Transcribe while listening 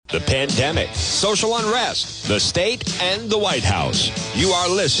The pandemic, social unrest, the state, and the White House. You are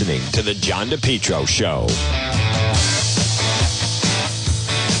listening to The John DePetro Show.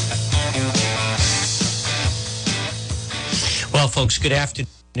 Well, folks, good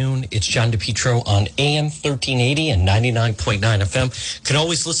afternoon. It's John DePetro on AM 1380 and 99.9 FM. Can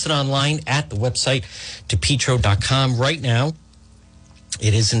always listen online at the website, depetro.com. Right now,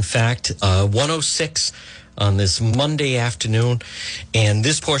 it is, in fact, 1:06 on this Monday afternoon. And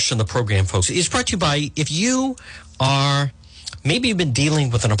this portion of the program, folks, is brought to you by, if you are, maybe you've been dealing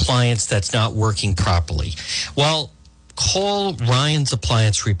with an appliance that's not working properly. Well, call Ryan's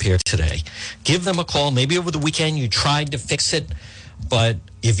Appliance Repair today. Give them a call. Maybe over the weekend you tried to fix it. But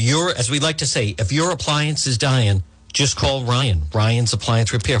if you're, as we like to say, if your appliance is dying, just call Ryan. Ryan's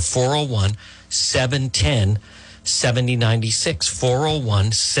Appliance Repair, 401-710-7096.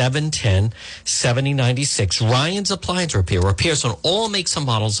 401-710-7096. Ryan's Appliance Repair repairs on all makes and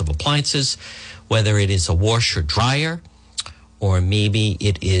models of appliances, whether it is a washer dryer, or maybe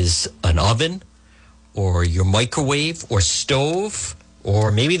it is an oven, or your microwave or stove,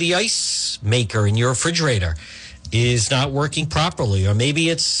 or maybe the ice maker in your refrigerator is not working properly, or maybe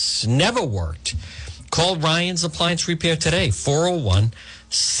it's never worked. Call Ryan's Appliance Repair today,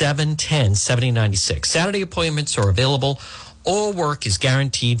 401-710-7096. Saturday appointments are available. All work is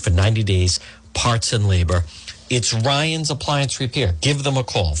guaranteed for 90 days, parts and labor. It's Ryan's Appliance Repair. Give them a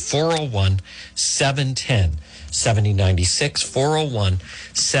call, 401-710-7096,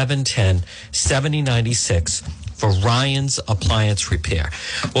 401-710-7096 for Ryan's Appliance Repair.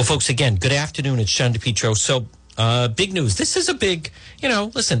 Well, folks, again, good afternoon. It's John DePetro. So, big news. This is a big,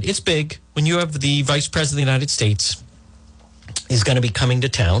 listen, it's big when you have the Vice President of the United States is going to be coming to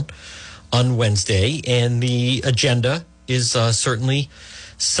town on Wednesday, and the agenda is certainly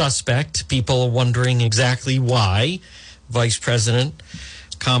suspect. People are wondering exactly why Vice President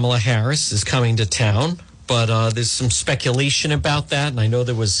Kamala Harris is coming to town, but there's some speculation about that, and I know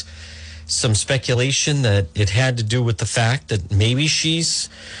there was some speculation that it had to do with the fact that maybe she's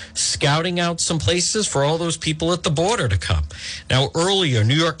scouting out some places for all those people at the border to come. Now, earlier,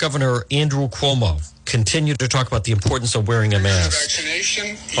 New York Governor Andrew Cuomo continued to talk about the importance of wearing a mask.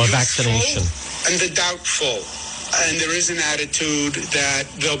 Vaccination. Vaccination. And the doubtful. And there is an attitude that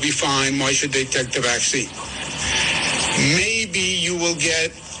they'll be fine. Why should they take the vaccine? Maybe you will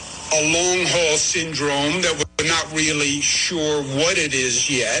get a long-haul syndrome that we're not really sure what it is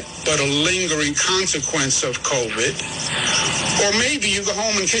yet, but a lingering consequence of COVID. Or maybe you go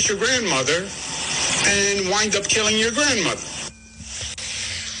home and kiss your grandmother and wind up killing your grandmother.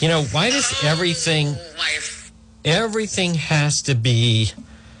 Why does everything has to be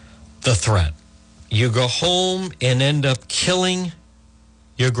the threat? You go home and end up killing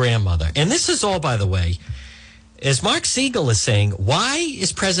your grandmother. And this is all, by the way, as Mark Siegel is saying, why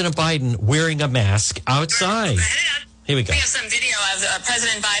is President Biden wearing a mask outside? Here we go. We have some video of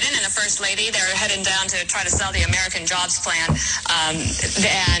President Biden and the First Lady. They're heading down to try to sell the American Jobs Plan.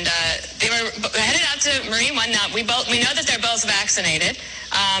 And they were headed out to Marine One. Now, we know that they're both vaccinated.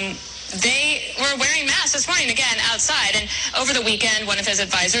 They were wearing masks this morning, again, outside. And over the weekend, one of his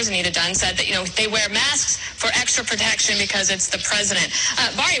advisors, Anita Dunn, said that, they wear masks for extra protection because it's the president.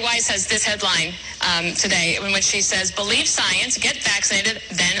 Bari Weiss has this headline today in which she says, believe science, get vaccinated,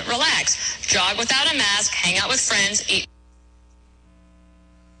 then relax. Jog without a mask, hang out with friends, eat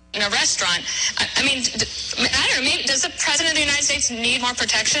in a restaurant. I don't know, maybe, does the president of the United States need more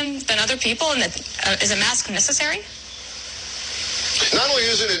protection than other people? And is a mask necessary? Not only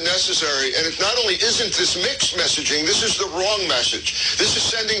isn't it necessary, and it not only isn't this mixed messaging, this is the wrong message. This is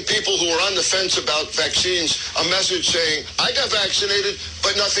sending people who are on the fence about vaccines a message saying, I got vaccinated,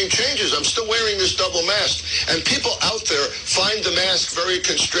 but nothing changes. I'm still wearing this double mask. And people out there find the mask very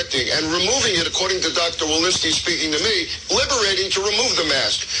constricting, and removing it, according to Dr. Walensky speaking to me, liberating to remove the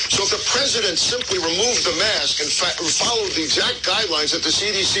mask. So if the president simply removed the mask and followed the exact guidelines that the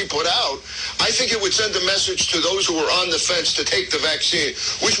CDC put out, I think it would send a message to those who are on the fence to take the vaccine,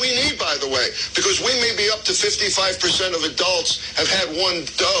 which we need, by the way, because we may be up to 55% of adults have had one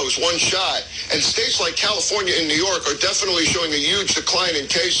dose, one shot. And states like California and New York are definitely showing a huge decline in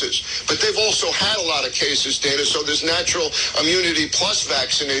cases. But they've also had a lot of cases, Dana, so there's natural immunity plus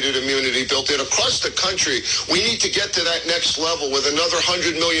vaccinated immunity built in. Across the country, we need to get to that next level with another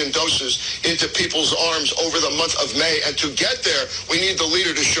 100 million doses into people's arms over the month of May. And to get there, we need the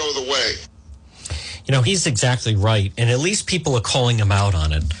leader to show the way. He's exactly right. And at least people are calling him out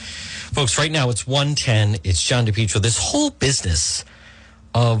on it. Folks, right now it's 1:10. It's John DePetro. This whole business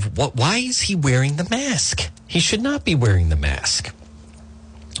of why is he wearing the mask? He should not be wearing the mask.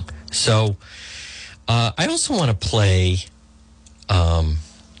 So I also want to play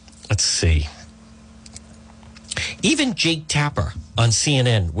Let's see. Even Jake Tapper on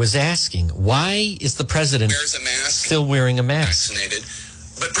CNN was asking, why is the president still wearing a mask? Vaccinated.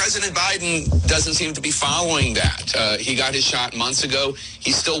 But President Biden doesn't seem to be following that. He got his shot months ago.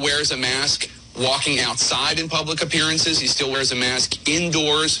 He still wears a mask walking outside in public appearances. He still wears a mask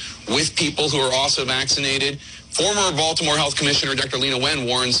indoors with people who are also vaccinated. Former Baltimore Health Commissioner Dr. Lena Wen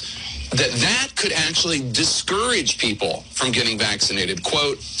warns that could actually discourage people from getting vaccinated.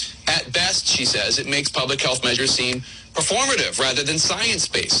 Quote, at best, she says, it makes public health measures seem performative rather than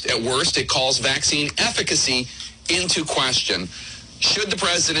science-based. At worst, it calls vaccine efficacy into question. Should the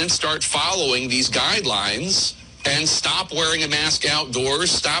president start following these guidelines and stop wearing a mask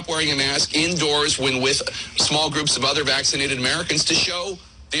outdoors, stop wearing a mask indoors when with small groups of other vaccinated Americans to show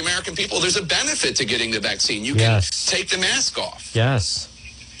the American people there's a benefit to getting the vaccine? You can take the mask off. Yes.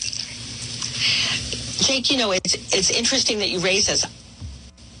 Jake, it's interesting that you raise this.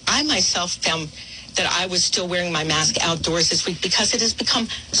 I myself found that I was still wearing my mask outdoors this week because it has become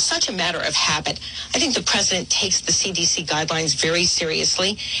such a matter of habit. I think the president takes the CDC guidelines very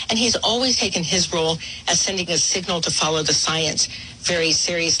seriously, and he's always taken his role as sending a signal to follow the science very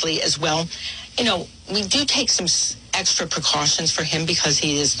seriously as well. We do take some extra precautions for him because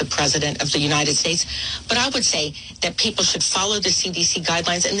he is the president of the United States. But I would say that people should follow the CDC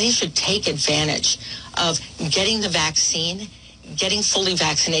guidelines, and they should take advantage of getting the vaccine, getting fully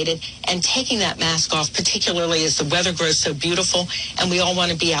vaccinated, and taking that mask off, particularly as the weather grows so beautiful and we all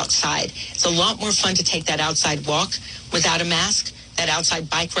want to be outside. It's a lot more fun to take that outside walk without a mask, that outside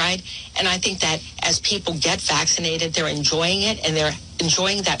bike ride. And I think that as people get vaccinated, they're enjoying it and they're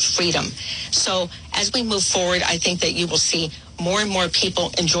enjoying that freedom. So as we move forward, I think that you will see more and more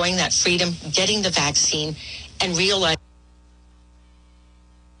people enjoying that freedom, getting the vaccine, and realizing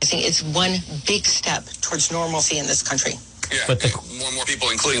it's one big step towards normalcy in this country. Yeah, but more and more people,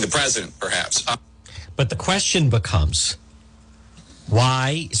 including the president, perhaps. But the question becomes,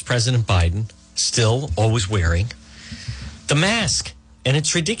 why is President Biden still always wearing the mask? And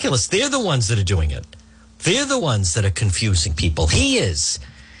it's ridiculous. They're the ones that are doing it. They're the ones that are confusing people. He is.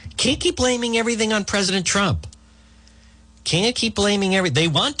 Can't keep blaming everything on President Trump. Can't keep blaming everything. They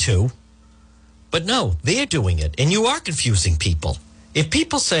want to, but no, they're doing it. And you are confusing people. If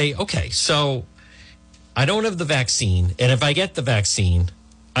people say, okay, so I don't have the vaccine, and if I get the vaccine,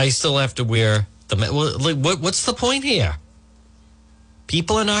 I still have to wear the mask. What's the point here?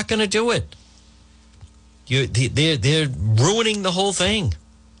 People are not going to do it. They're ruining the whole thing.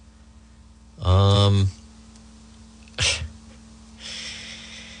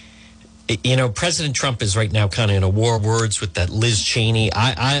 President Trump is right now kind of in a war of words with that Liz Cheney.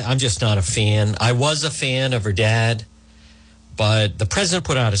 I'm just not a fan. I was a fan of her dad, but the president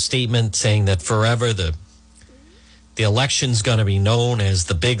put out a statement saying that forever the election's going to be known as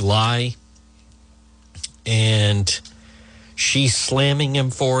the big lie, and she's slamming him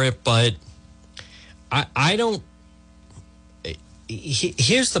for it. But I don't.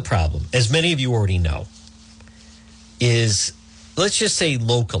 Here's the problem, as many of you already know, is let's just say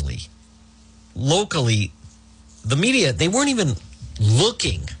locally, the media, they weren't even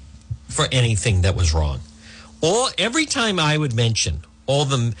looking for anything that was wrong. Every time I would mention all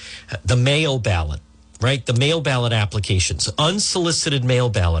the mail ballot, right? The mail ballot applications, unsolicited mail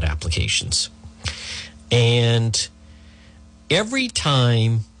ballot applications. And every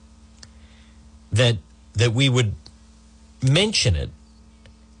time that we would mention it,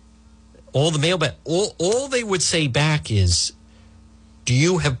 all the mail ballot, all they would say back is, do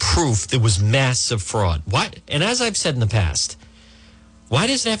you have proof there was massive fraud? Why? And as I've said in the past, why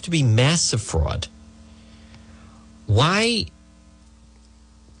does it have to be massive fraud? Why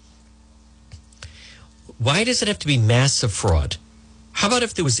does it have to be massive fraud? How about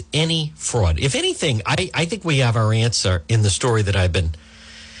if there was any fraud? If anything, I think we have our answer in the story that I've been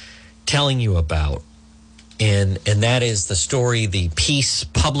telling you about. And that is the story, the piece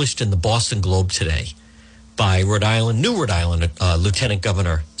published in the Boston Globe today by New Rhode Island Lieutenant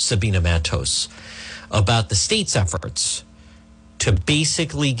Governor Sabina Matos about the state's efforts to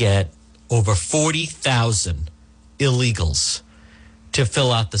basically get over 40,000 illegals to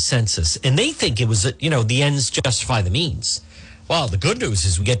fill out the census. And they think it was, the ends justify the means. Well, the good news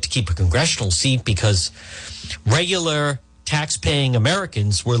is we get to keep a congressional seat because regular tax-paying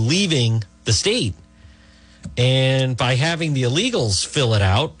Americans were leaving the state. And by having the illegals fill it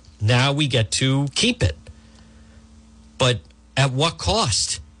out, now we get to keep it. But at what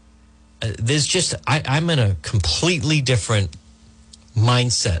cost? I'm in a completely different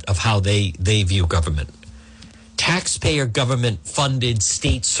mindset of how they view government. Taxpayer government-funded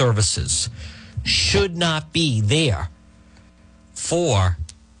state services should not be there for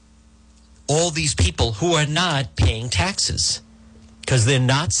all these people who are not paying taxes because they're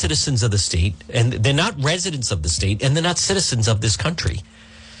not citizens of the state, and they're not residents of the state, and they're not citizens of this country.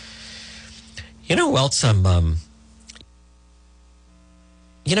 You know who else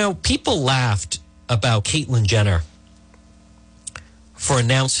people laughed about Caitlyn Jenner for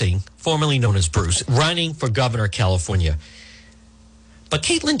announcing, formerly known as Bruce, running for governor of California. But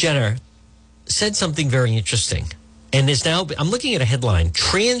Caitlyn Jenner said something very interesting. And is now, I'm looking at a headline,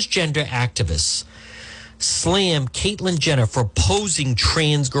 transgender activists slam Caitlyn Jenner for opposing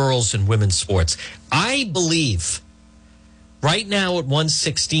trans girls in women's sports. I believe right now at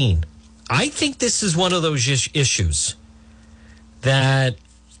 116, I think this is one of those issues that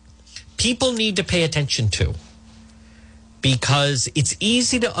people need to pay attention to, because it's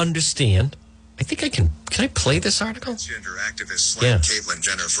easy to understand. I think can I play this article? Transgender activists slam Caitlyn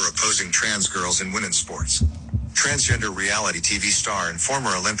Jenner for opposing trans girls in women's sports. Transgender reality TV star and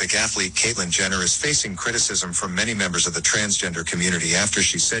former Olympic athlete Caitlyn Jenner is facing criticism from many members of the transgender community after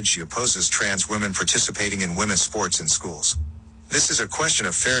she said she opposes trans women participating in women's sports in schools. This is a question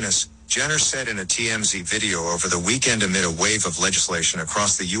of fairness, Jenner said in a TMZ video over the weekend amid a wave of legislation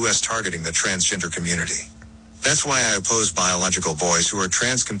across the U.S. targeting the transgender community. That's why I oppose biological boys who are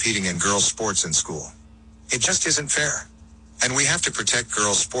trans competing in girls' sports in school. It just isn't fair. And we have to protect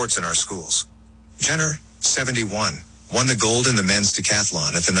girls' sports in our schools. Jenner, 71, won the gold in the men's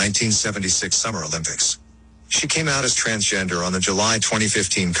decathlon at the 1976 Summer Olympics. She came out as transgender on the July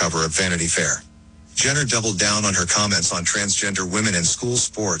 2015 cover of Vanity Fair. Jenner doubled down on her comments on transgender women in school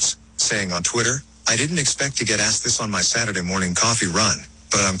sports, saying on Twitter, "I didn't expect to get asked this on my Saturday morning coffee run,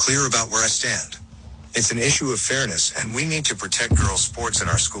 but I'm clear about where I stand. It's an issue of fairness, and we need to protect girls' sports in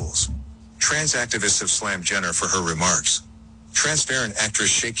our schools." Trans activists have slammed Jenner for her remarks. Transparent actress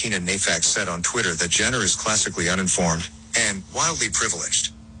Shakina Nafak said on Twitter that Jenner is classically uninformed and wildly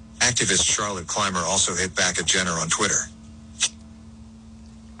privileged. Activist Charlotte Clymer also hit back at Jenner on Twitter.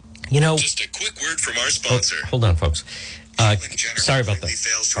 Just a quick word from our sponsor. Hold on, folks. Sorry about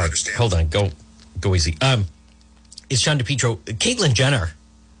that. Right, hold on. Go easy. It's John DePietro. Caitlyn Jenner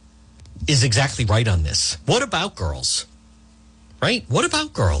is exactly right on this. What about girls? Right? What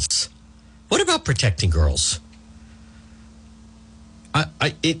about girls? What about protecting girls?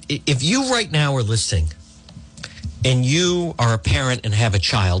 If you right now are listening and you are a parent and have a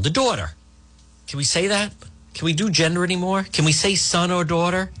child, a daughter, can we say that? Can we do gender anymore? Can we say son or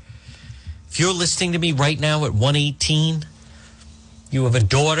daughter? If you're listening to me right now at 118, you have a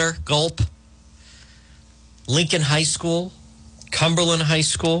daughter, gulp, Lincoln High School, Cumberland High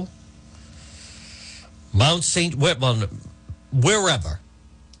School, Mount St. wherever.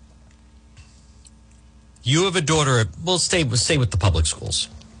 You have a daughter, we'll stay with the public schools.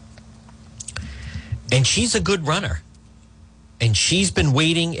 And she's a good runner. And she's been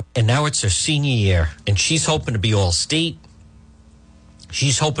waiting, and now it's her senior year. And she's hoping to be all state.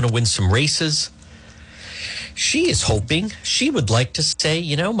 She's hoping to win some races. She is hoping, she would like to say,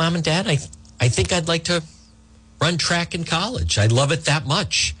 Mom and Dad, I think I'd like to run track in college. I love it that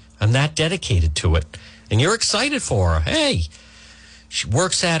much. I'm that dedicated to it. And you're excited for her. Hey, she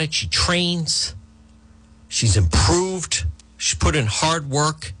works at it. She trains. She's improved. She's put in hard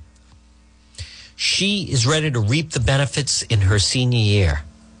work. She is ready to reap the benefits in her senior year.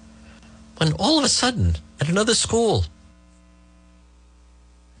 When all of a sudden, at another school,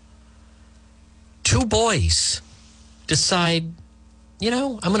 two boys decide,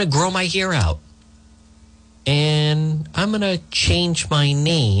 I'm going to grow my hair out. And I'm going to change my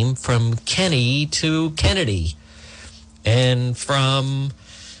name from Kenny to Kennedy. And from,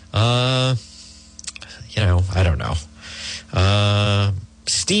 I don't know,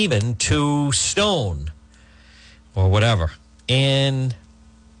 Stephen to Stone or whatever. And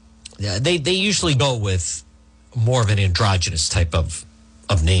they usually go with more of an androgynous type of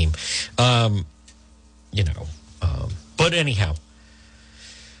name. But anyhow,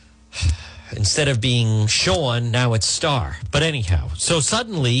 instead of being Sean, now it's Star. But anyhow, so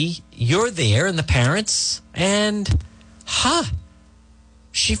suddenly you're there and the parents, and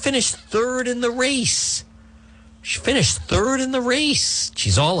she finished third in the race.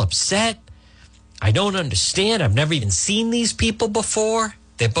 She's all upset. I don't understand. I've never even seen these people before.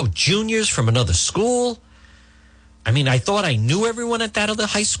 They're both juniors from another school. I mean, I thought I knew everyone at that other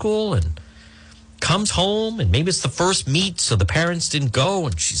high school, and comes home, and maybe it's the first meet, so the parents didn't go,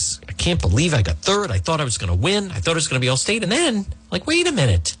 and I can't believe I got third. I thought I was going to win. I thought it was going to be all state. And then, wait a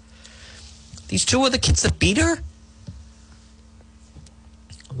minute. These two other kids that beat her?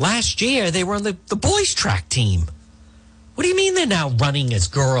 Last year, they were on the boys' track team. What do you mean they're now running as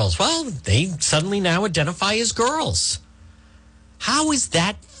girls? Well, they suddenly now identify as girls. How is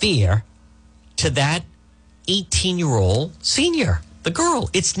that fair to that 18-year-old senior, the girl.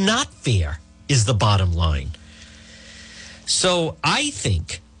 It's not fair, is the bottom line. So I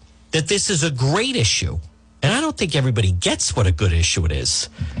think that this is a great issue. And I don't think everybody gets what a good issue it is.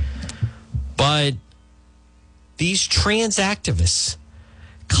 But these trans activists,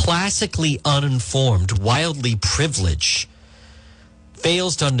 classically uninformed, wildly privileged,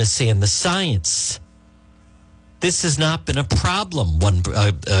 fails to understand the science. This has not been a problem, one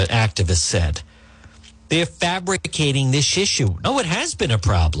activist said. They're fabricating this issue. No, it has been a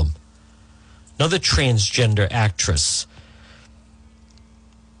problem. Another transgender actress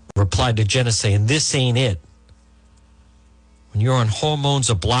replied to Jenna saying, this ain't it. When you're on hormones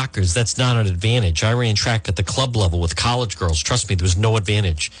or blockers, that's not an advantage. I ran track at the club level with college girls. Trust me, there was no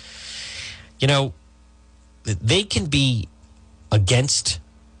advantage. You know, they can be against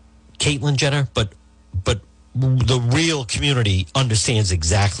Caitlyn Jenner, but the real community understands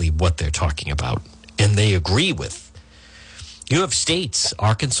exactly what they're talking about, and they agree with. You have states,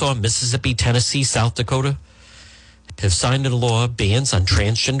 Arkansas, Mississippi, Tennessee, South Dakota, have signed into law bans on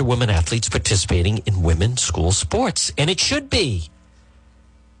transgender women athletes participating in women's school sports. And it should be.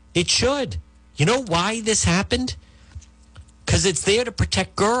 It should. You know why this happened? Because it's there to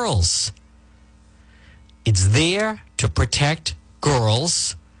protect girls. It's there to protect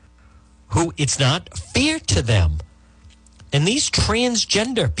girls who it's not fair to them. And these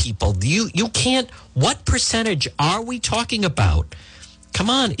transgender people, you can't, what percentage are we talking about? Come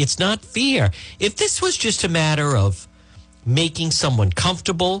on, it's not fair. If this was just a matter of making someone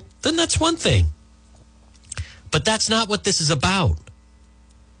comfortable, then that's one thing. But that's not what this is about.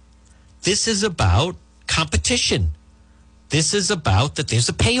 This is about competition. This is about that there's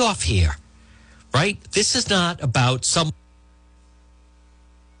a payoff here, right? This is not about someone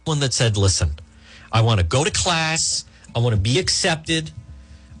that said, listen, I want to go to class. I want to be accepted.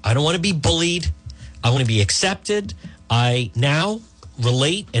 I don't want to be bullied. I want to be accepted. I now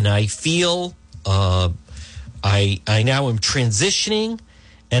relate and I feel I now am transitioning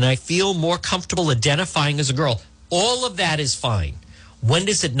and I feel more comfortable identifying as a girl. All of that is fine. When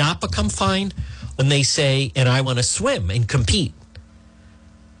does it not become fine? When they say, and I want to swim and compete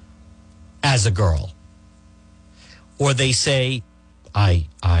as a girl. Or they say, I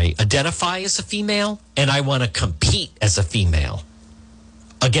identify as a female and I want to compete as a female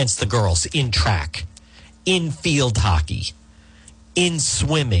against the girls in track, in field hockey, in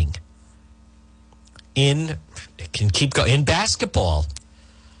swimming, it can keep going, in basketball,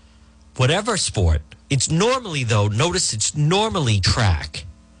 whatever sport. It's normally, though, notice it's normally track.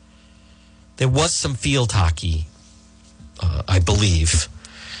 There was some field hockey, I believe.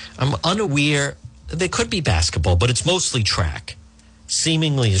 I'm unaware. There could be basketball, but it's mostly track.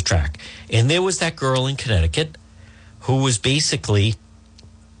 Seemingly is track. And there was that girl in Connecticut who was basically,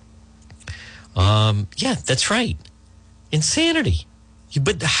 yeah, that's right. Insanity.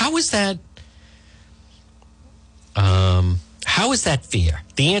 But how is that? How is that fair?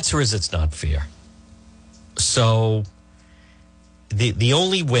 The answer is it's not fair. So the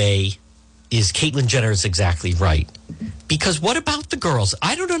only way is Caitlyn Jenner is exactly right. Because what about the girls?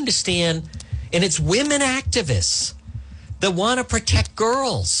 I don't understand. And it's women activists that want to protect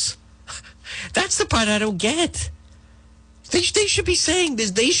girls. That's the part I don't get. They should be saying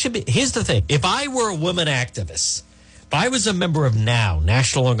this. They should be. Here's the thing. If I were a woman activist, if I was a member of NOW,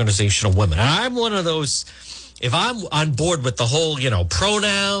 National Organization of Women, and I'm one of those, if I'm on board with the whole,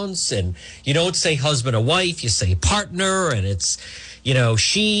 pronouns, and you don't say husband or wife, you say partner, and it's,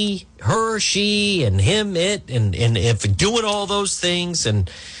 she, her, she, and him, it, and if doing all those things, and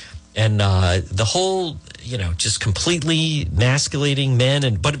the whole, just completely emasculating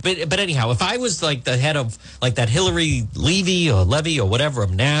men, but anyhow, if I was like the head of like that Hillary Levy or whatever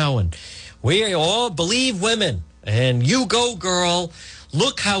of NOW, and we all believe women, and you go girl.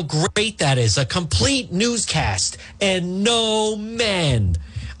 Look how great that is. A complete newscast and no men.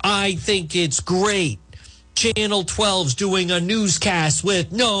 I think it's great. Channel 12's doing a newscast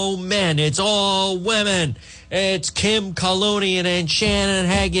with no men. It's all women. It's Kim Kalunian and Shannon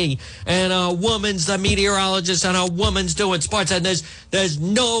Hagee, and a woman's the meteorologist, and a woman's doing sports, and there's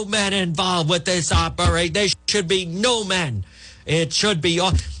no men involved with this operation. There should be no men. It should be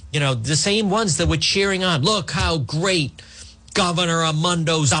all, the same ones that were cheering on. Look how great Governor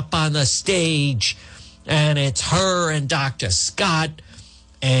Amundo's up on the stage, and it's her and Dr. Scott,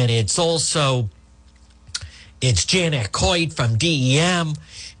 and it's Janet Coit from DEM,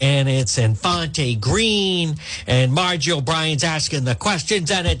 and it's Infante Green, and Margie O'Brien's asking the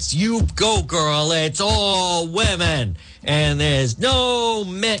questions, and it's you go girl, it's all women, and there's no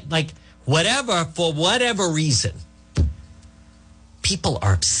men, like whatever, for whatever reason. people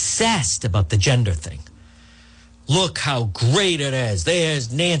are obsessed about the gender thing. Look how great it is.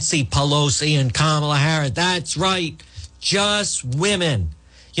 There's Nancy Pelosi and Kamala Harris. That's right. Just women.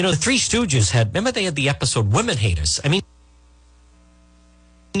 You know, the Three Stooges remember they had the episode Women Haters. I mean,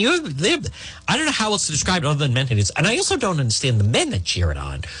 I don't know how else to describe it other than men haters. And I also don't understand the men that cheer it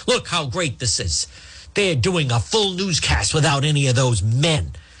on. Look how great this is. They're doing a full newscast without any of those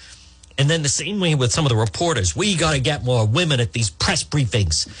men. And then the same way with some of the reporters. We got to get more women at these press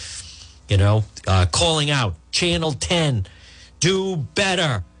briefings. You know, calling out Channel 10, do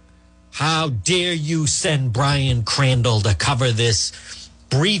better. How dare you send Brian Crandall to cover this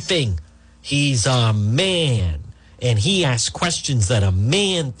briefing? He's a man, and he asks questions that a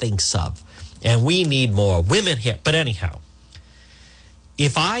man thinks of, and we need more women here. But anyhow,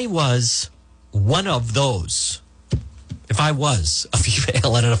 if I was one of those, if I was a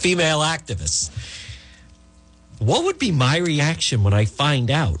female and a female activist, what would be my reaction when I find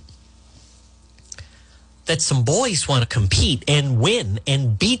out that some boys want to compete and win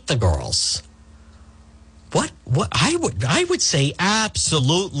and beat the girls? What I would say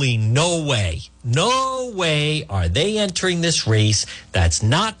absolutely no way. No way are they entering this race. That's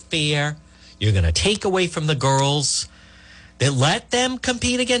not fair. You're going to take away from the girls. They let them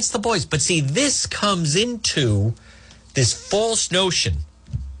compete against the boys. But see, this comes into this false notion.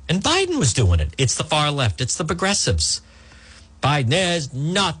 And Biden was doing it. It's the far left. It's the progressives. Biden, there's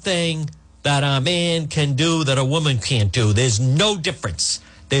nothing that a man can do that a woman can't do. There's no difference.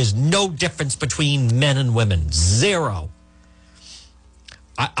 There's no difference between men and women. Zero.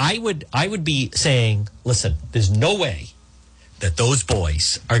 I would be saying, listen, there's no way that those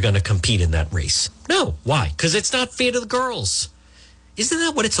boys are going to compete in that race. No. Why? Because it's not fair to the girls. Isn't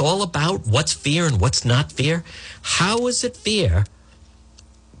that what it's all about? What's fair and what's not fair? How is it fair?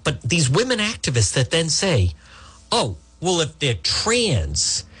 But these women activists that then say, oh, well, if they're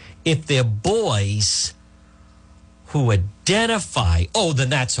trans, if they're boys who identify, oh, then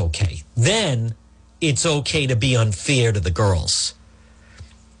that's okay. Then it's okay to be unfair to the girls.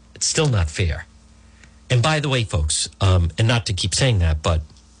 It's still not fair. And by the way, folks, and not to keep saying that, but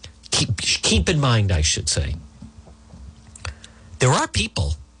keep in mind, I should say, there are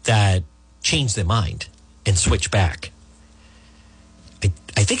people that change their mind and switch back.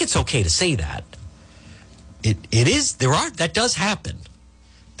 I think it's okay to say that. That does happen.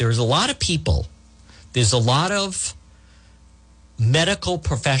 There's a lot of people, there's a lot of medical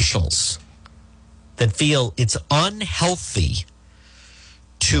professionals that feel it's unhealthy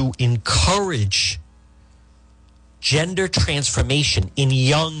to encourage gender transformation in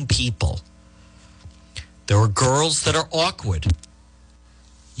young people. There are girls that are awkward.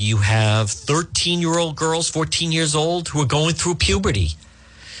 You have 13-year-old girls, 14 years old, who are going through puberty.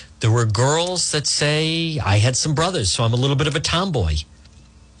 There were girls that say, I had some brothers, so I'm a little bit of a tomboy.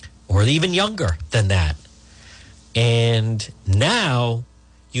 Or even younger than that. And now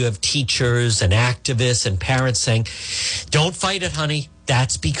you have teachers and activists and parents saying, don't fight it, honey.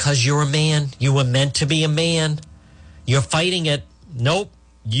 That's because you're a man. You were meant to be a man. You're fighting it. Nope.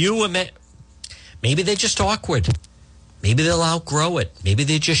 You were meant. Maybe they're just awkward. Maybe they'll outgrow it. Maybe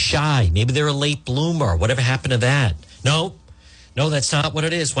they're just shy. Maybe they're a late bloomer. Whatever happened to that? No, that's not what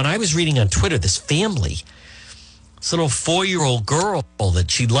it is. When I was reading on Twitter, this family, this little 4-year-old girl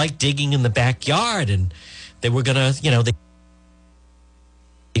that she liked digging in the backyard, and they were going to,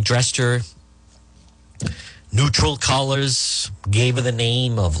 they dressed her neutral colors, gave her the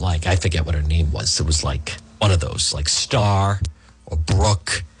name of, I forget what her name was. It was like one of those, like Star or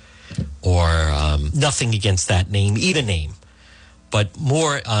Brooke or nothing against that name, either name. But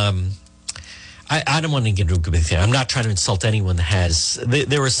more, I don't want to get into a big thing. I'm not trying to insult anyone that has,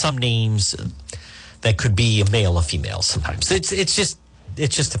 there are some names that could be a male or female sometimes. It's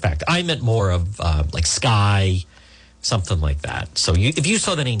just a fact. I meant more of like Sky, something like that. So if you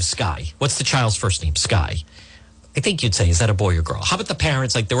saw the name Sky, what's the child's first name? Sky. I think you'd say, is that a boy or girl? How about the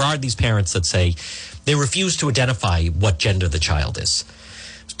parents? Like, there are these parents that say they refuse to identify what gender the child is.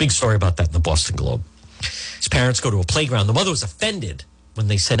 There's a big story about that in the Boston Globe. His parents go to a playground. The mother was offended when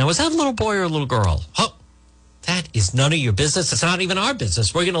they said, now, is that a little boy or a little girl? Oh, that is none of your business. It's not even our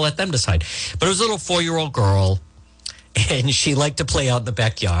business. We're going to let them decide. But it was a little 4-year-old girl, and she liked to play out in the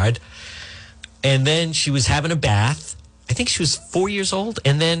backyard. And then she was having a bath. I think she was 4 years old.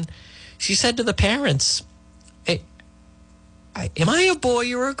 And then she said to the parents, hey, am I a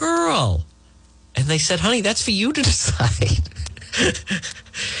boy or a girl? And they said, honey, that's for you to decide.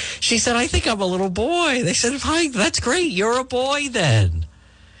 She said, I think I'm a little boy. They said, hi, that's great. You're a boy then.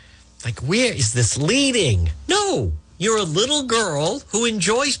 Like, where is this leading? No, you're a little girl who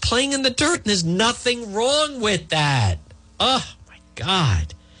enjoys playing in the dirt, and there's nothing wrong with that. Oh, my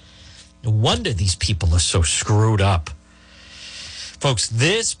God. No wonder these people are so screwed up. Folks,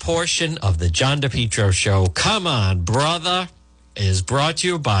 this portion of the John DePetro Show, Come On, Brother, is brought to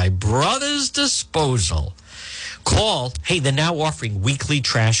you by Brothers Disposal. Call. Hey, they're now offering weekly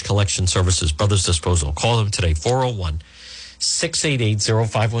trash collection services, Brothers Disposal. Call them today,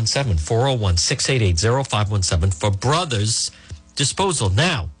 401-688-0517. 401-688-0517 for Brothers Disposal.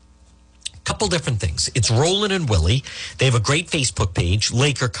 Now, a couple different things. It's Roland and Willie. They have a great Facebook page,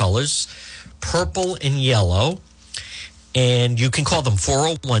 Laker colors, purple and yellow. And you can call them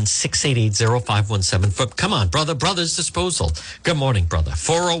 401-688-0517 for, come on, Brothers Disposal. Good morning, brother.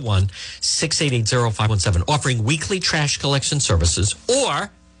 401-688-0517, offering weekly trash collection services. Or,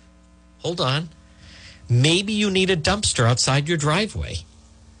 hold on, maybe you need a dumpster outside your driveway.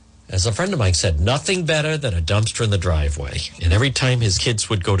 As a friend of mine said, nothing better than a dumpster in the driveway. And every time his kids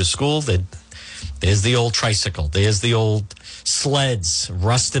would go to school, there's the old tricycle. There's the old sleds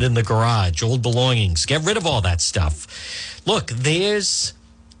rusted in the garage, old belongings. Get rid of all that stuff. Look, there's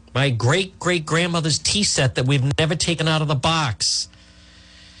my great-great-grandmother's tea set that we've never taken out of the box.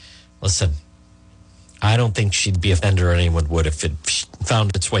 Listen, I don't think she'd be offended or anyone would if it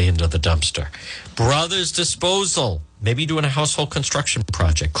found its way into the dumpster. Brothers Disposal, maybe doing a household construction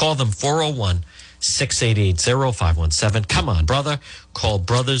project. Call them 401-688-0517. Come on, brother. Call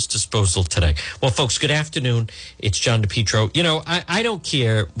Brothers Disposal today. Well, folks, good afternoon. It's John DePetro. You know, I don't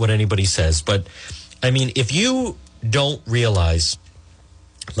care what anybody says, but, I mean, if you don't realize,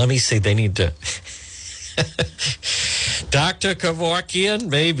 let me see, they need to... Dr. Kevorkian,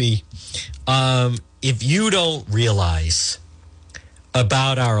 maybe. If you don't realize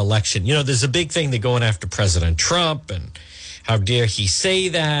about our election, you know, there's a big thing they're going after President Trump and how dare he say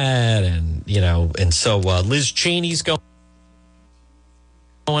that, and, you know, and so Liz Cheney's going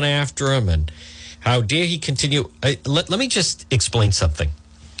after him, and how dare he continue. Let me just explain something.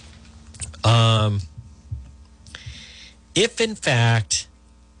 If in fact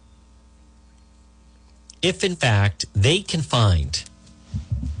they can find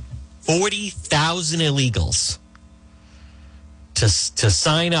 40,000 illegals to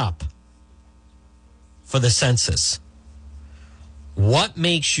sign up for the census, what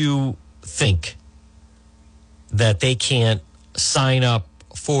makes you think that they can't sign up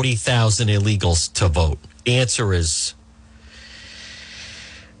 40,000 illegals to vote? The answer is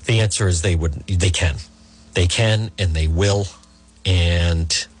they can. They can and they will.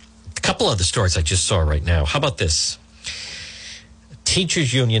 And a couple other stories I just saw right now. How about this?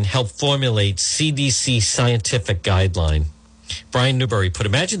 Teachers Union helped formulate CDC scientific guideline. Brian Newberry put,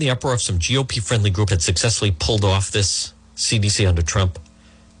 imagine the uproar if some GOP-friendly group had successfully pulled off this CDC under Trump.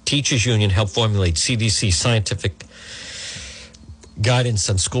 Teachers Union helped formulate CDC scientific guidance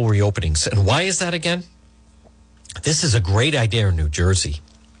on school reopenings. And why is that again? This is a great idea in New Jersey.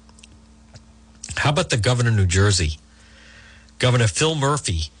 How about the governor of New Jersey? Governor Phil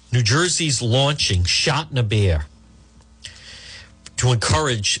Murphy. New Jersey's launching Shot in a Bear to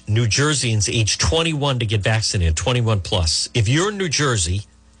encourage New Jerseyans age 21 to get vaccinated, 21 plus. If you're in New Jersey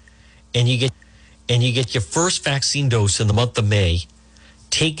and you get your first vaccine dose in the month of May,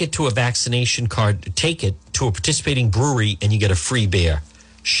 take it to a vaccination card, take it to a participating brewery, and you get a free beer.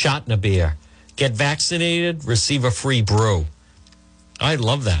 Shot in a Bear. Get vaccinated, receive a free brew. I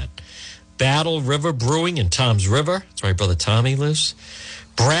love that. Battle River Brewing in Tom's River. That's where my brother Tommy lives.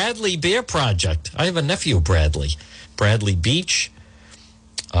 Bradley Beer Project. I have a nephew, Bradley. Bradley Beach.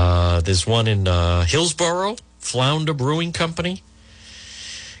 There's one in Hillsborough, Flounder Brewing Company.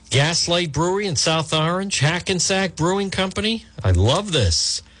 Gaslight Brewery in South Orange. Hackensack Brewing Company. I love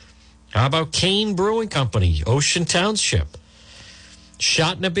this. How about Kane Brewing Company, Ocean Township?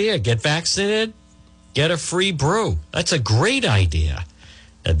 Shot in a Beer. Get vaccinated, get a free brew. That's a great idea.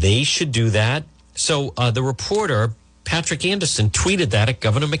 Now, they should do that. So the reporter, Patrick Anderson, tweeted that at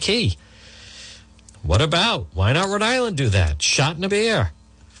Governor McKee. What about? Why not Rhode Island do that? Shot in a Beer.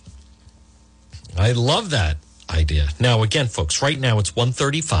 I love that idea. Now, again, folks, right now it's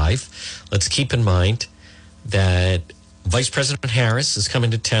 1:35. Let's keep in mind that Vice President Harris is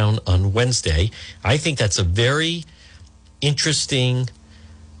coming to town on Wednesday. I think that's a very interesting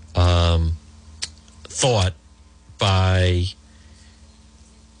thought by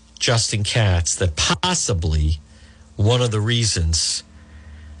Justin Katz that possibly one of the reasons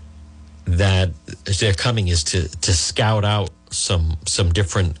that they're coming is to scout out some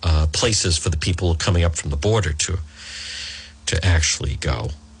different places for the people coming up from the border to actually go.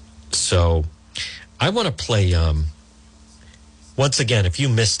 So I want to play, once again, if you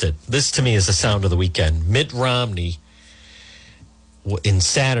missed it, this to me is the sound of the weekend. Mitt Romney in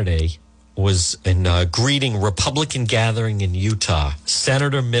Saturday was in a greeting Republican gathering in Utah.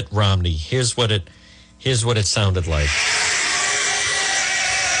 Senator Mitt Romney. Here's what it sounded like.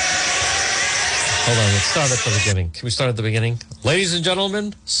 Hold on, let's start at the beginning. Can we start at the beginning? Ladies and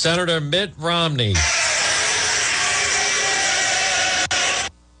gentlemen, Senator Mitt Romney. So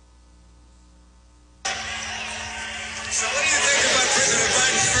what do you think about President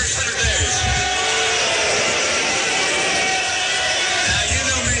Biden's first 100 days? Now, you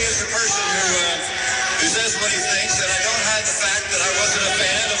know me as a person who says what he thinks, and I don't hide the fact that I wasn't a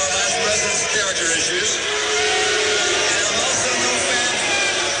fan of our last president's character issues. And I'm also no fan.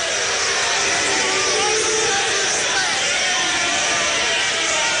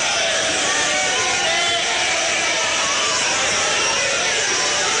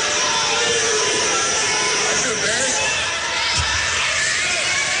 Aren't you embarrassed?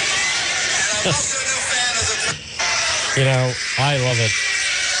 And I'm also no fan of the You know, I love it.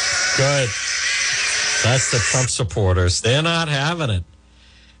 Good. That's the Trump supporters. They're not having it.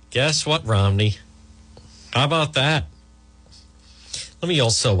 Guess what, Romney? How about that? Let me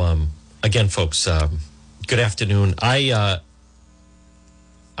also, again, folks, good afternoon. I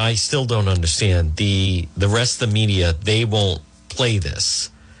still don't understand. The rest of the media, they won't play this.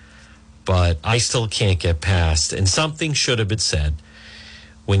 But I still can't get past. And something should have been said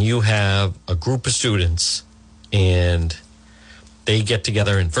when you have a group of students and they get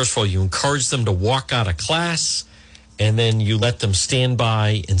together, and first of all, you encourage them to walk out of class, and then you let them stand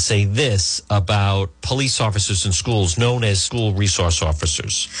by and say this about police officers in schools known as school resource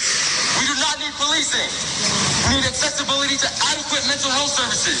officers. We do not need policing. We need accessibility to adequate mental health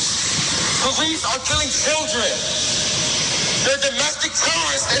services. Police are killing children. They're domestic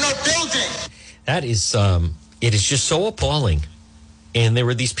terrorists in our building. That is, it is just so appalling. And there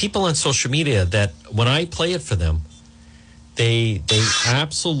were these people on social media that when I play it for them, they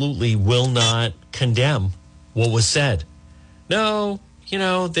absolutely will not condemn what was said. No, you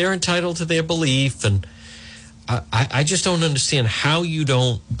know, they're entitled to their belief. And I just don't understand how you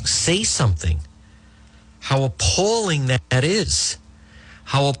don't say something. How appalling that is.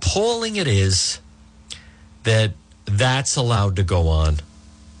 How appalling it is that that's allowed to go on.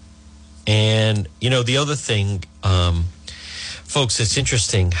 And, you know, the other thing, folks, it's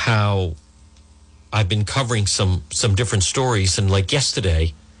interesting how I've been covering some different stories, and like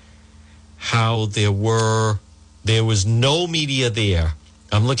yesterday, how there was no media there.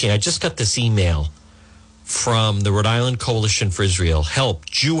 I just got this email from the Rhode Island Coalition for Israel. Help,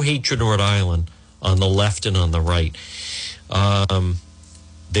 Jew hatred in Rhode Island on the left and on the right.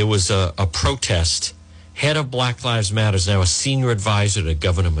 There was a protest. Head of Black Lives Matter is now a senior advisor to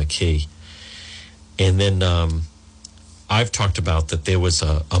Governor McKee. And then I've talked about that there was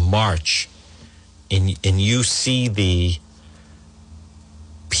a march, and you see the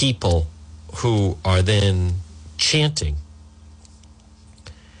people who are then chanting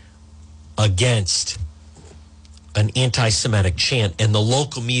against an anti-Semitic chant, and the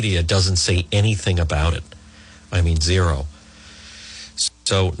local media doesn't say anything about it. I mean, zero.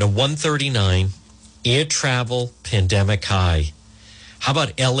 So, now 139, air travel, pandemic high. How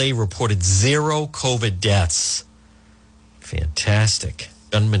about LA reported 0 COVID deaths? Fantastic.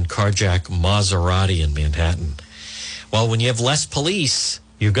 Gunman carjack Maserati in Manhattan. Well, when you have less police,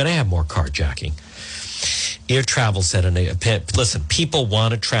 you're going to have more carjacking. Air travel said, listen, people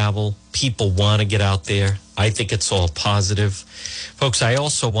want to travel. People want to get out there. I think it's all positive. Folks, I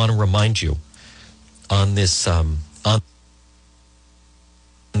also want to remind you on this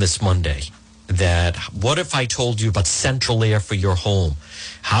Monday that what if I told you about Central Air for your home?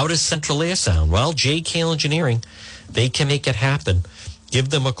 How does Central Air sound? Well, JKL Engineering, they can make it happen. Give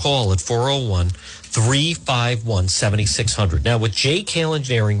them a call at 401-351-7600. Now, with JKL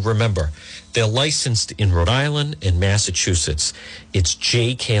Engineering, remember, they're licensed in Rhode Island and Massachusetts. It's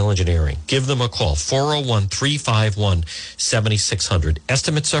JKL Engineering. Give them a call, 401-351-7600.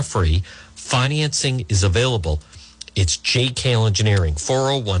 Estimates are free. Financing is available. It's JKL Engineering,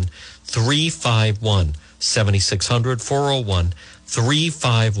 401-351-7600,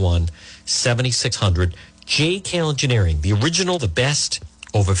 401-351-7600. JKL Engineering, the original, the best,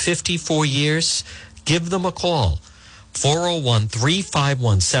 over 54 years. Give them a call,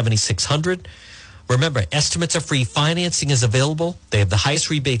 401-351-7600. Remember, estimates are free. Financing is available. They have the highest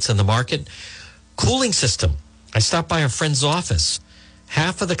rebates in the market. Cooling system. I stopped by a friend's office.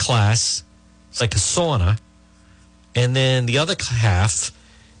 Half of the class, it's like a sauna. And then the other half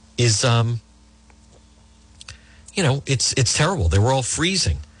is, it's terrible. They were all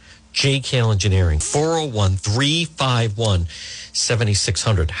freezing. JKL Engineering,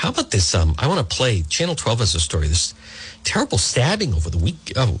 401-351-7600. How about this? I want to play. Channel 12 has a story. This terrible stabbing over the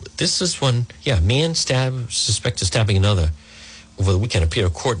week. Oh, this is one. Yeah, man suspected stabbing another over the weekend appeared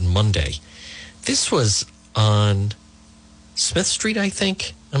at court on Monday. This was on Smith Street, I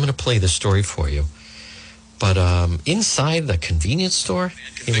think. I'm going to play the story for you. But inside the convenience store,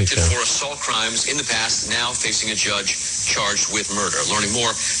 here we convicted go. for assault crimes in the past, now facing a judge charged with murder. Learning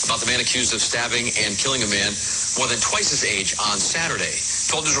more about the man accused of stabbing and killing a man more than twice his age on Saturday.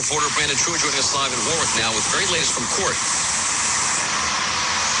 12 News reporter Brandon True joining us live in Warwick now with the very latest from court.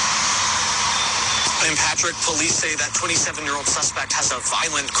 And Patrick, police say that 27-year-old suspect has a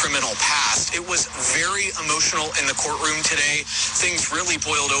violent criminal past. It was very emotional in the courtroom today. Things really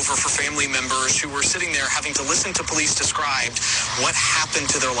boiled over for family members who were sitting there having to listen to police describe what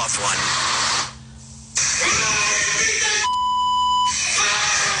happened to their loved one.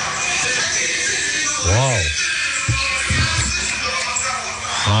 Whoa.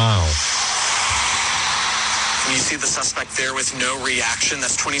 Wow. You see the suspect there with no reaction.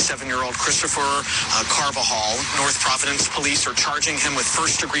 That's 27-year-old Christopher Carvajal. North Providence police are charging him with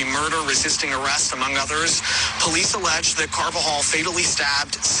first-degree murder, resisting arrest, among others. Police allege that Carvajal fatally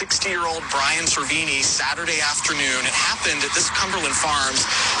stabbed 60-year-old Brian Cervini Saturday afternoon. It happened at this Cumberland Farms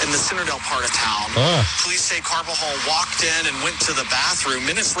in the Citadel part of town. Police say Carvajal walked in and went to the bathroom.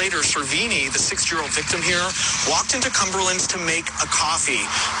 Minutes later, Cervini, the 60-year-old victim here, walked into Cumberland's to make a coffee.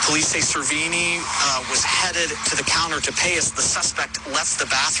 Police say Cervini was headed to the counter to pay as the suspect left the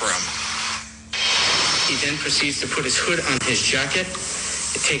bathroom. He then proceeds to put his hood on his jacket.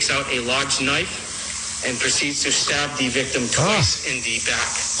 It takes out a large knife and proceeds to stab the victim twice in the back.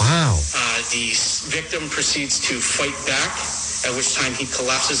 Wow. The victim proceeds to fight back, at which time he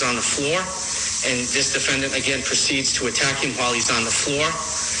collapses on the floor. And this defendant again proceeds to attack him while he's on the floor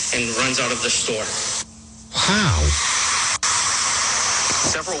and runs out of the store. Wow.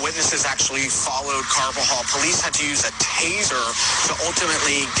 Several witnesses actually followed Carvajal. Police had to use a taser to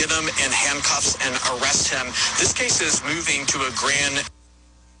ultimately get him in handcuffs and arrest him. This case is moving to a grand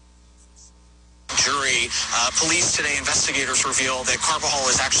jury. Police today, investigators reveal that Carvajal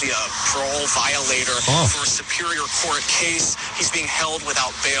is actually a parole violator for a Superior Court case. He's being held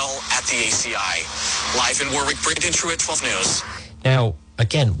without bail at the ACI. Live in Warwick, Brandon Truitt, 12 News. Now,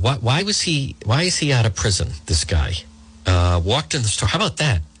 again, why is he out of prison, this guy? Walked in the store. How about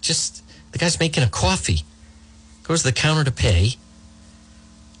that? Just the guy's making a coffee. Goes to the counter to pay.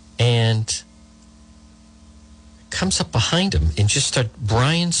 And comes up behind him and just starts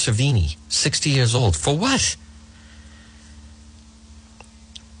Brian Cervini, 60 years old. For what?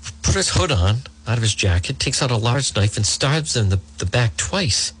 Put his hood on, out of his jacket, takes out a large knife and stabs him in the back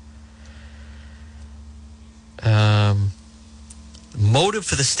twice. Motive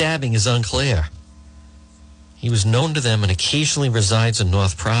for the stabbing is unclear. He was known to them and occasionally resides in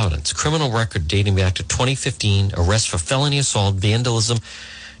North Providence. Criminal record dating back to 2015, arrest for felony assault, vandalism,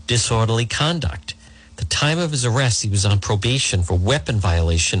 disorderly conduct. At the time of his arrest, he was on probation for weapon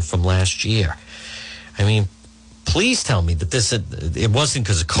violation from last year. I mean, please tell me that it wasn't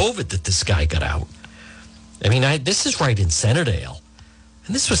because of COVID that this guy got out. I mean, this is right in Centerdale.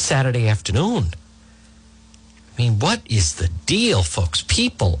 And this was Saturday afternoon. I mean, what is the deal, folks?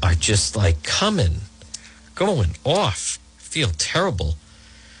 People are just like going off. I feel terrible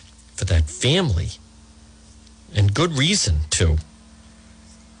for that family. And good reason, too.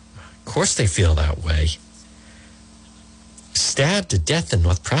 Of course they feel that way. Stabbed to death in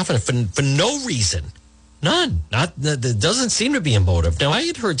North Providence for no reason. None. There doesn't seem to be a motive. Now, I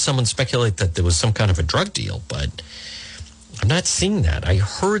had heard someone speculate that there was some kind of a drug deal, but I'm not seeing that. I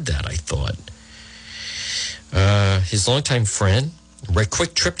heard that, I thought. His longtime friend,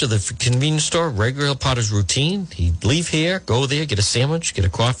 quick trip to the convenience store, regular part of his routine. He'd leave here, go there, get a sandwich, get a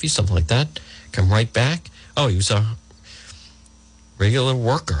coffee, something like that, come right back. Oh, he was a regular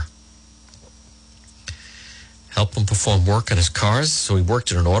worker. Help him perform work on his cars. So he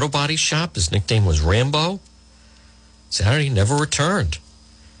worked at an auto body shop. His nickname was Rambo. Saturday, never returned.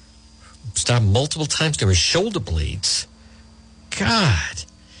 Stopped multiple times near his shoulder blades. God.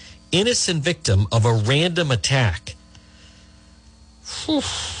 Innocent victim of a random attack. Whew.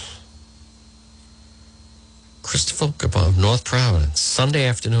 Christopher of North Providence, Sunday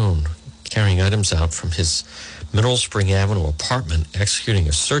afternoon, carrying items out from his Mineral Spring Avenue apartment, executing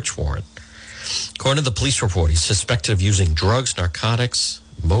a search warrant. According to the police report, he's suspected of using drugs, narcotics.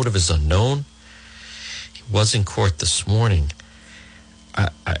 Motive is unknown. He was in court this morning.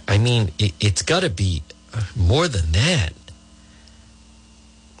 I mean, it's got to be more than that.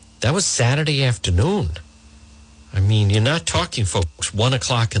 That was Saturday afternoon. I mean, you're not talking, folks, 1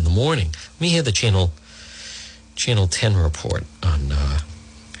 o'clock in the morning. Let me hear the Channel 10 report on the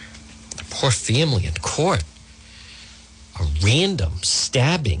poor family in court. A random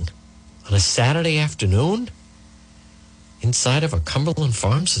stabbing on a Saturday afternoon inside of a Cumberland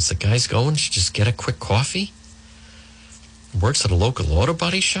Farms as the guy's going to just get a quick coffee. Works at a local auto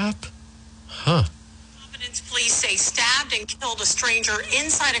body shop. Huh. Police say stabbed and killed a stranger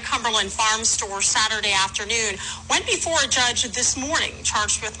inside a Cumberland Farms store Saturday afternoon. Went before a judge this morning,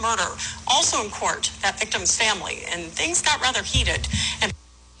 charged with murder. Also in court, that victim's family. And things got rather heated. And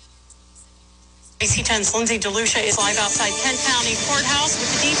ABC 10's Lindsay DeLucia is live outside Kent County Courthouse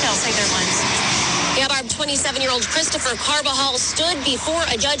with the details. Hey there, Lindsay. Yeah, Barb, 27-year-old Christopher Carbajal stood before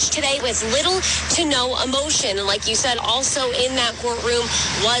a judge today with little to no emotion. Like you said, also in that courtroom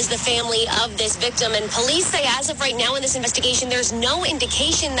was the family of this victim. And police say as of right now in this investigation, there's no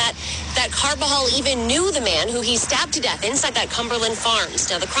indication that Carbajal even knew the man who he stabbed to death inside that Cumberland Farms.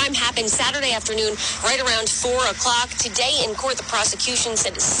 Now, the crime happened Saturday afternoon, right around 4 o'clock. Today in court, the prosecution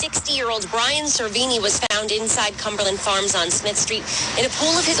said 60-year-old Brian Cervini was found inside Cumberland Farms on Smith Street in a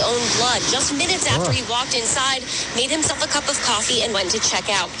pool of his own blood just minutes after he walked inside, made himself a cup of coffee, and went to check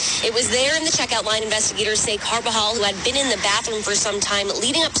out. It was there in the checkout line, investigators say Carbajal, who had been in the bathroom for some time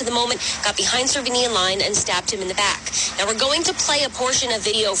leading up to the moment, got behind Cervini in line and stabbed him in the back. Now, we're going to play a portion of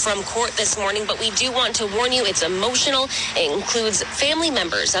video from court this morning, but we do want to warn you it's emotional. It includes family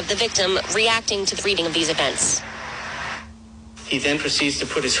members of the victim reacting to the reading of these events. He then proceeds to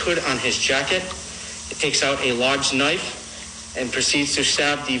put his hood on his jacket. It takes out a large knife and proceeds to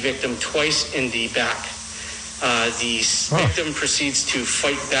stab the victim twice in the back. The victim proceeds to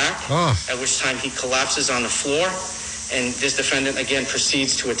fight back, at which time he collapses on the floor, and this defendant again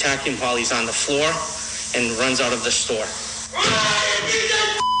proceeds to attack him while he's on the floor and runs out of the store.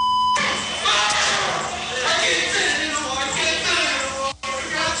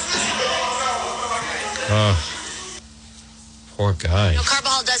 Poor guy.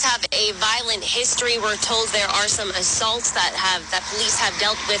 Carbajal does have a violent history. We're told there are some assaults that police have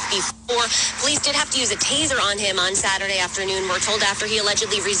dealt with before. Police did have to use a taser on him on Saturday afternoon. We're told after he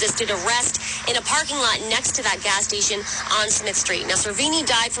allegedly resisted arrest in a parking lot next to that gas station on Smith Street. Now, Cervini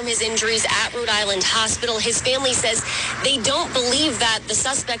died from his injuries at Rhode Island Hospital. His family says they don't believe that the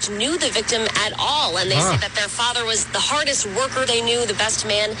suspect knew the victim at all, and they say that their father was the hardest worker they knew, the best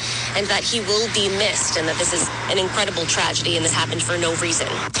man, and that he will be missed, and that this is an incredible tragedy, and this happened for no reason.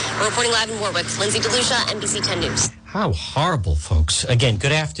 We're reporting live in Warwick. Lindsay DeLucia, NBC 10 News. How horrible, folks. Again,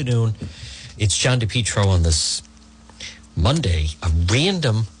 good afternoon. It's John DePietro on this Monday. A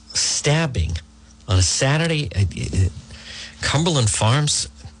random stabbing on a Saturday at Cumberland Farms,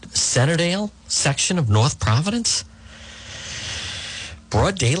 Centerdale section of North Providence.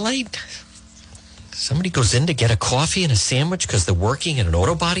 Broad daylight. Somebody goes in to get a coffee and a sandwich because they're working at an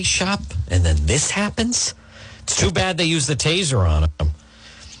auto body shop, and then this happens. It's too bad they used the taser on him.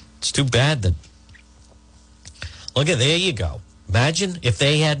 It's too bad that... Look at, there you go. Imagine if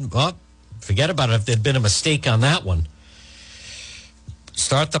they had... Oh, forget about it if there'd been a mistake on that one.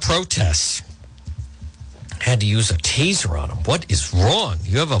 Start the protests. Had to use a taser on him. What is wrong?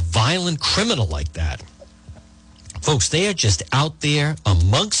 You have a violent criminal like that. Folks, they are just out there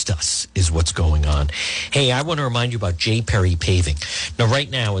amongst us is what's going on. Hey, I want to remind you about J. Perry Paving. Now, right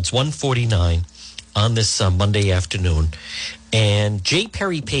now, it's 1:49 on this Monday afternoon. And J.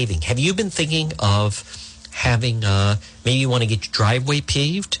 Perry Paving, have you been thinking of having, maybe you want to get your driveway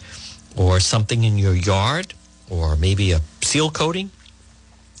paved or something in your yard or maybe a seal coating?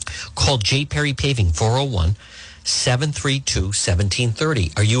 Call J. Perry Paving,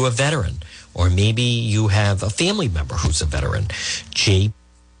 401-732-1730. Are you a veteran? Or maybe you have a family member who's a veteran. J.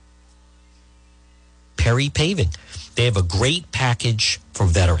 Perry Paving. They have a great package for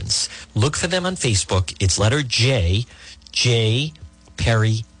veterans. Look for them on Facebook. It's letter J, J.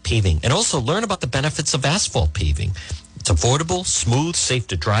 Perry Paving. And also learn about the benefits of asphalt paving. It's affordable, smooth, safe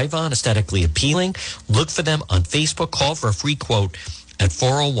to drive on, aesthetically appealing. Look for them on Facebook. Call for a free quote at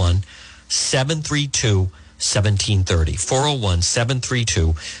 401-732-1730.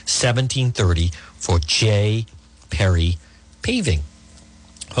 401-732-1730 for J. Perry Paving.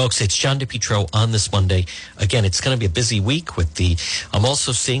 Folks, it's John DePietro on this Monday. Again, it's going to be a busy week with the... I'm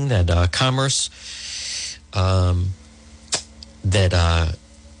also seeing that Commerce...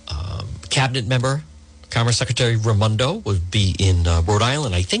 Cabinet member, Commerce Secretary Raimondo would be in Rhode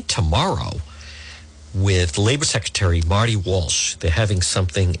Island, I think tomorrow, with Labor Secretary Marty Walsh. They're having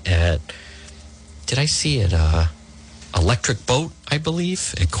something at... Did I see it? Electric Boat, I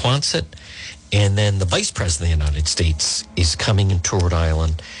believe, at Quonset. And then the Vice President of the United States is coming into Rhode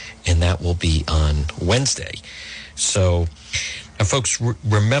Island, and that will be on Wednesday. So, now, folks,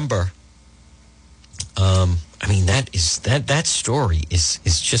 remember, that story is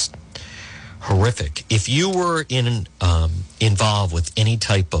just horrific. If you were involved with any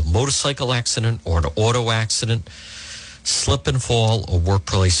type of motorcycle accident or an auto accident, slip and fall, or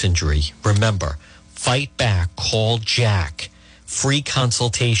workplace injury, remember, fight back. Call Jack. Free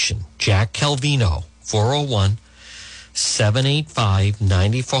consultation. Jack Calvino,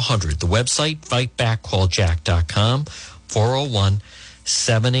 401-785-9400. The website, fightbackcalljack.com,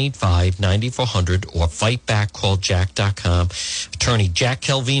 401-785-9400, or fightbackcalljack.com. Attorney Jack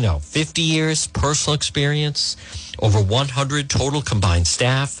Calvino, 50 years personal experience, over 100 total combined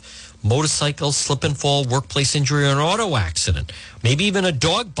staff, motorcycle, slip and fall, workplace injury, or an auto accident, maybe even a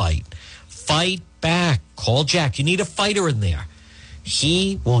dog bite. Fight back. Call Jack. You need a fighter in there.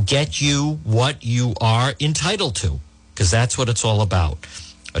 He will get you what you are entitled to, because that's what it's all about.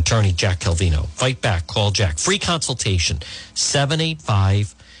 Attorney Jack Calvino. Fight back. Call Jack. Free consultation,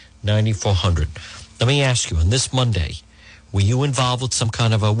 785-9400. Let me ask you, on this Monday, were you involved with some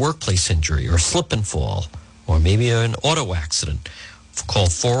kind of a workplace injury or slip and fall, or maybe an auto accident? Call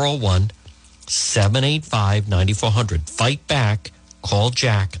 401-785-9400. Fight back. Call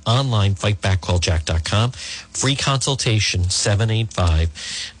Jack. Online, fightbackcalljack.com. Free consultation,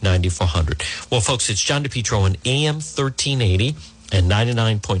 785-9400. Well, folks, it's John DePietro on AM 1380 and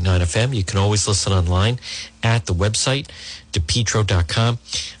 99.9 FM. You can always listen online at the website, DePietro.com.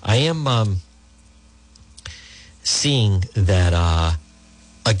 I am seeing that,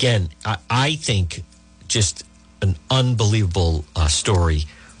 again, I think just an unbelievable story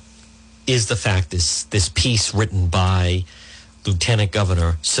is the fact this piece written by Lieutenant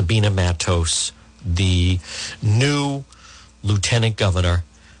Governor Sabina Matos, the new Lieutenant Governor,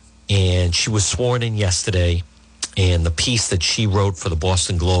 and she was sworn in yesterday, and the piece that she wrote for the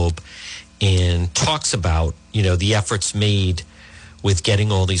Boston Globe and talks about, the efforts made with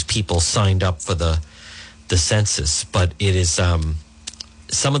getting all these people signed up for the census. But it is,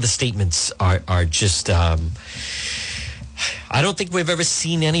 some of the statements are just, I don't think we've ever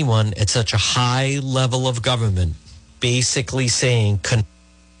seen anyone at such a high level of government basically saying,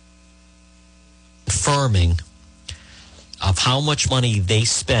 confirming of how much money they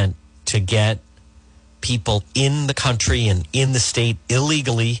spent to get people in the country and in the state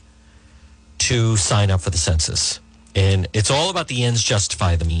illegally to sign up for the census. And it's all about the ends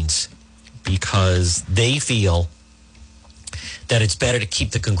justify the means, because they feel that it's better to keep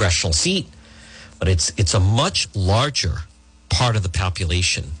the congressional seat, but it's a much larger part of the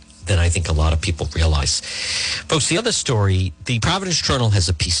population than I think a lot of people realize. Folks, the other story, the Providence Journal has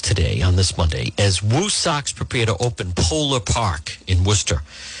a piece today on this Monday as Woosocks prepare to open Polar Park in Worcester.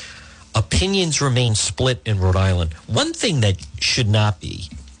 Opinions remain split in Rhode Island. One thing that should not be,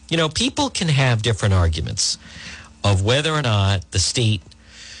 people can have different arguments of whether or not the state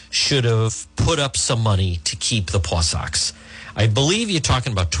should have put up some money to keep the Paw Sox. I believe you're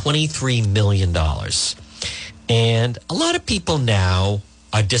talking about $23 million. And a lot of people now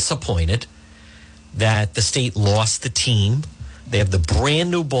are disappointed that the state lost the team. They have the brand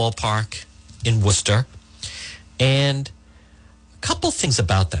new ballpark in Worcester. And a couple things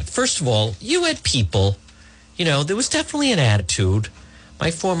about that. First of all, you had people, there was definitely an attitude.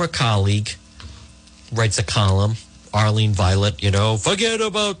 My former colleague writes a column, Arlene Violet, forget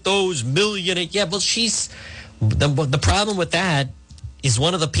about those millionaires. Yeah, well, she's, the problem with that is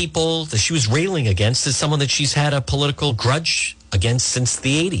one of the people that she was railing against is someone that she's had a political grudge against since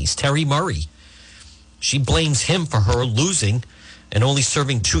the 80s, Terry Murray. She blames him for her losing and only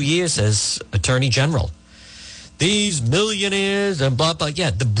serving 2 years as Attorney General. These millionaires and blah, blah.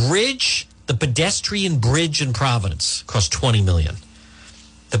 Yeah, the pedestrian bridge in Providence cost $20 million.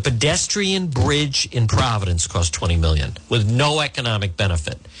 The pedestrian bridge in Providence cost $20 million with no economic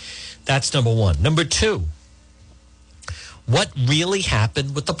benefit. That's number one. Number two, what really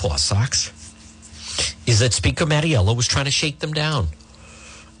happened with the Paw Sox is that Speaker Mattiello was trying to shake them down,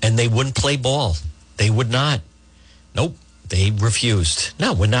 and they wouldn't play ball. They would not. Nope, they refused.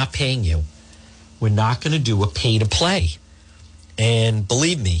 No, we're not paying you. We're not going to do a pay-to-play. And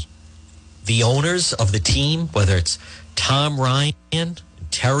believe me, the owners of the team, whether it's Tom Ryan,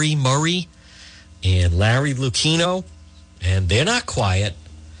 Terry Murray, and Larry Lucchino, and they're not quiet.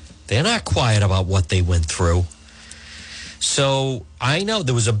 They're not quiet about what they went through. So I know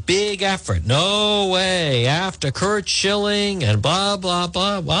there was a big effort. No way, after Curt Schilling and blah, blah,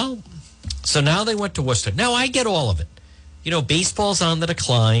 blah. Well, so now they went to Worcester. Now I get all of it. Baseball's on the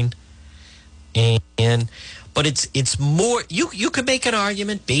decline. But it's more, you could make an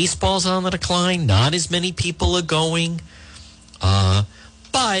argument. Baseball's on the decline. Not as many people are going.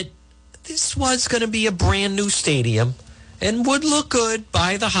 But this was going to be a brand new stadium and would look good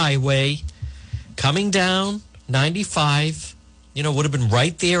by the highway coming down 95 would have been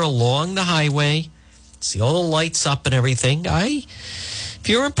right there along the highway. See all the lights up and everything. If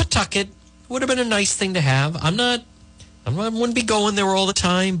you're in Pawtucket, it would have been a nice thing to have. I wouldn't be going there all the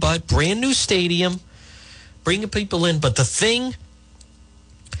time, but brand new stadium, bringing people in. But the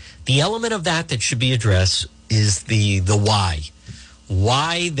element of that should be addressed is the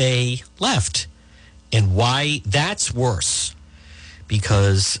why they left, and why that's worse,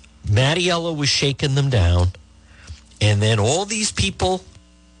 because Mattiello was shaking them down, and then all these people,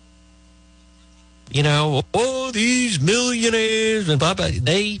 these millionaires and blah, blah,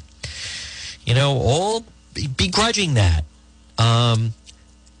 they, all begrudging that.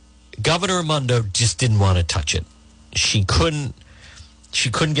 Governor Raimondo just didn't want to touch it. She couldn't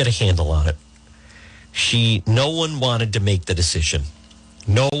get a handle on it. No one wanted to make the decision.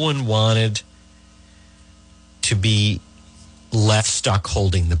 No one wanted to be left stuck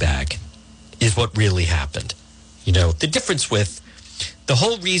holding the bag, is what really happened. The difference with the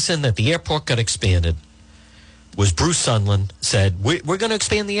whole reason that the airport got expanded was Bruce Sundlun said, we're going to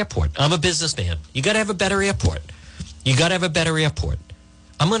expand the airport. I'm a businessman. You got to have a better airport. I'm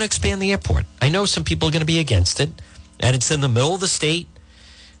going to expand the airport. I know some people are going to be against it, and it's in the middle of the state,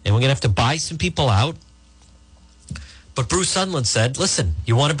 and we're going to have to buy some people out. But Bruce Sundlun said, listen,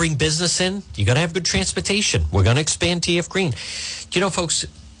 you want to bring business in? You got to have good transportation. We're going to expand TF Green. Folks,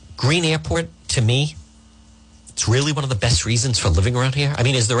 Green Airport, to me, it's really one of the best reasons for living around here. I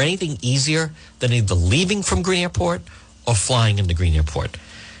mean, is there anything easier than either leaving from Green Airport or flying into Green Airport?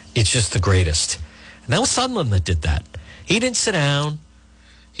 It's just the greatest. And that was Sundlun that did that. He didn't sit down.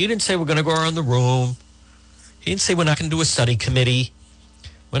 He didn't say we're going to go around the room. He didn't say we're not going to do a study committee.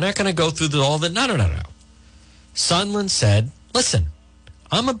 We're not going to go through all the... No. Sundlun said, listen,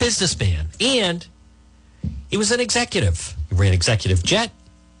 I'm a businessman, and he was an executive. He ran executive jet.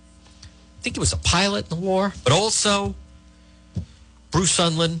 I think he was a pilot in the war. But also, Bruce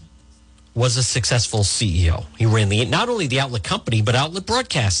Sundlun was a successful CEO. He ran not only the outlet company, but outlet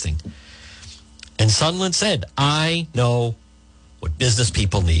broadcasting. And Sundlun said, I know what business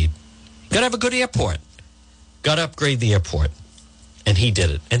people need. Got to have a good airport. Got to upgrade the airport. And he did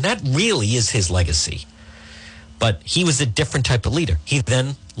it. And that really is his legacy. But he was a different type of leader. He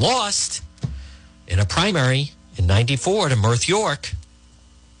then lost in a primary in 94 to Murph York.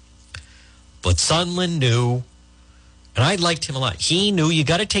 But Sundlun knew, and I liked him a lot, he knew you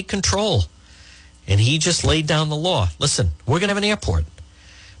got to take control. And he just laid down the law. Listen, we're going to have an airport.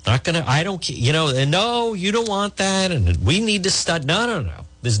 I don't, and no, you don't want that. And we need to study. No.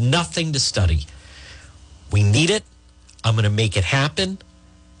 There's nothing to study. We need it. I'm going to make it happen.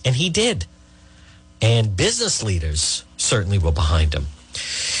 And he did. And business leaders certainly were behind him.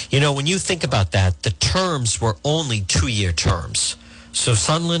 When you think about that, the terms were only 2-year terms. So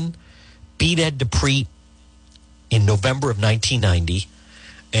Sundlun beat Ed Dupree in November of 1990,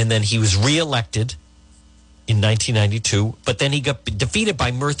 and then he was reelected in 1992, but then he got defeated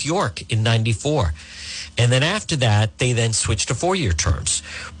by Murph York in 94. And then after that, they then switched to 4-year terms.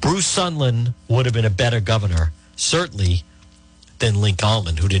 Bruce Sundlun would have been a better governor, certainly, than Link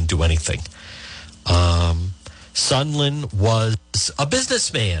Allman, who didn't do anything. Sundlun was a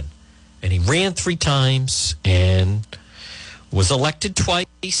businessman, and he ran 3 times and was elected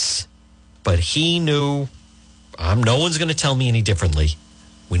twice, but he knew no one's going to tell me any differently.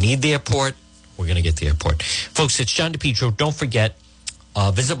 We need the airport. We're going to get the airport. Folks, it's John DePietro. Don't forget,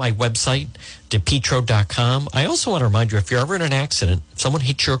 visit my website, DePietro.com. I also want to remind you, if you're ever in an accident, if someone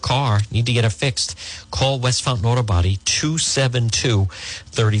hit your car, need to get it fixed, call West Fountain Auto Body,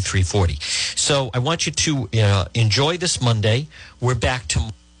 272-3340. So I want you to enjoy this Monday. We're back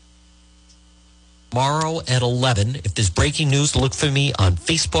tomorrow at 11. If there's breaking news, look for me on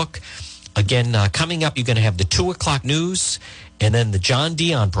Facebook. Again, coming up, you're going to have the 2 o'clock news, and then the John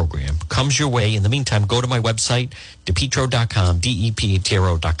Dion program comes your way. In the meantime, go to my website, DePietro.com,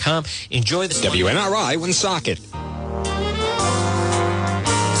 DePietro.com. Enjoy this. WNRI Woonsocket.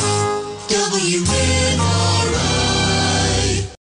 WNRI.